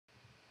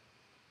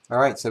All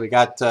right, so we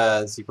got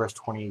ZBrush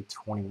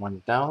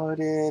 2021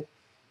 downloaded,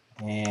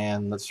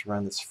 and let's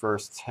run this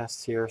first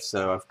test here.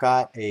 So I've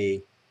got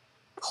a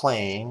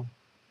plane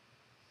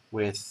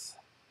with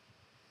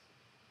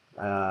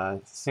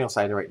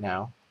single-sided right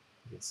now.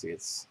 You can see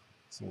it's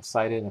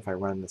single-sided, and if I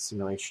run the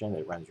simulation,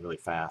 it runs really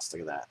fast.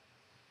 Look at that,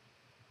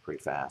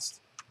 pretty fast.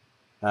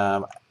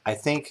 I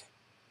think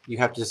you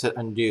have to just hit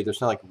undo.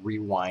 There's no like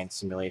rewind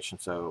simulation,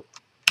 so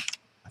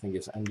I think you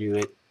just undo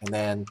it, and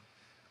then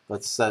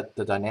let's set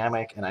the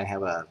dynamic, and I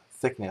have a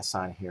thickness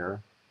on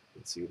here. You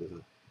can see there's a,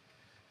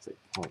 it's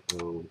like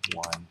 0.01.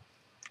 You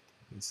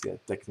can see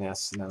that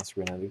thickness, and then let's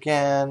run it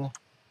again.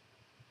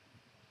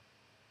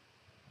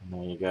 And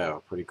there you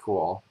go, pretty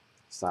cool.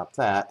 Stop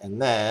that, and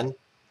then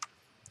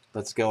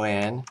let's go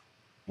in,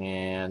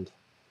 and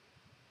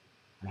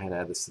I had to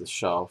add this to the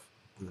shelf.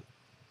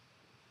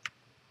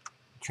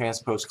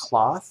 Transpose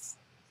cloth,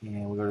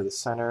 and we'll go to the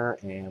center,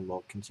 and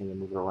we'll continue to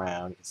move it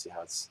around. You can see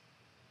how it's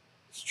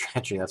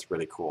stretching. That's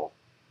really cool.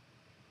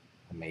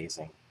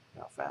 Amazing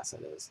how fast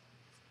that is.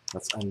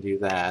 Let's undo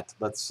that.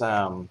 Let's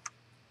go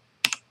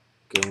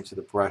into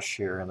the brush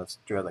here, and let's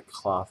draw the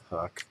cloth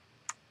hook.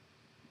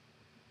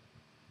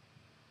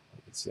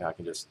 You can see how I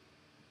can just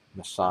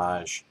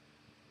massage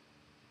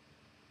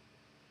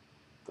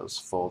those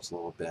folds a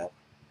little bit.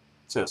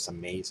 It's just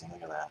amazing.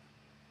 Look at that.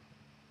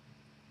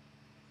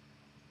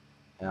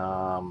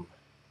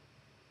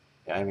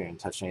 Yeah, I haven't even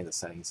touched any of the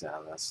settings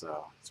out of this,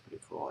 so it's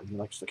pretty cool. And you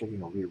like just like you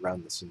can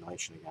rerun the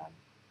simulation again.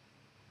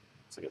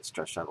 So I get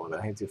stretched out a little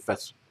bit. I need to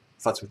futz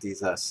with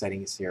these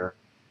settings here.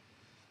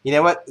 You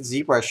know what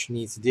ZBrush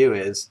needs to do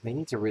is they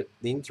need to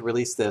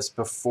release this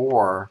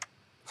before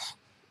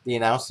the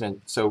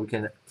announcement so we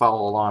can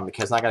follow along,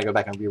 because I got to go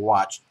back and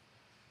rewatch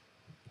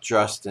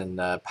Just and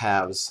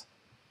Pav's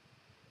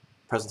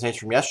presentation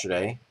from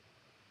yesterday.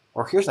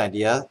 Or here's an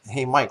idea.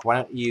 Hey Mike, why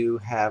don't you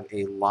have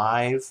a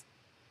live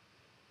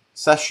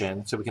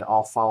session so we can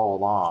all follow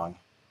along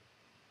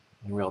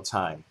in real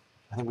time?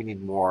 I think we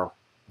need more of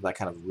that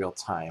kind of real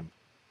time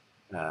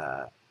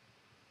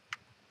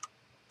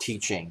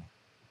teaching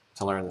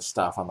to learn the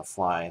stuff on the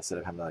fly instead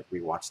of having to like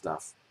rewatch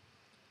stuff.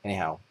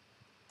 Anyhow,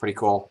 pretty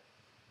cool.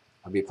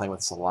 I'll be playing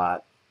with this a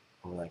lot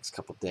over the next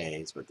couple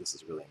days, but this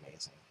is really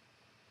amazing.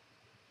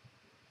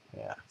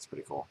 Yeah, it's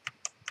pretty cool.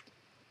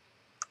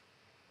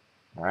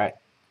 All right.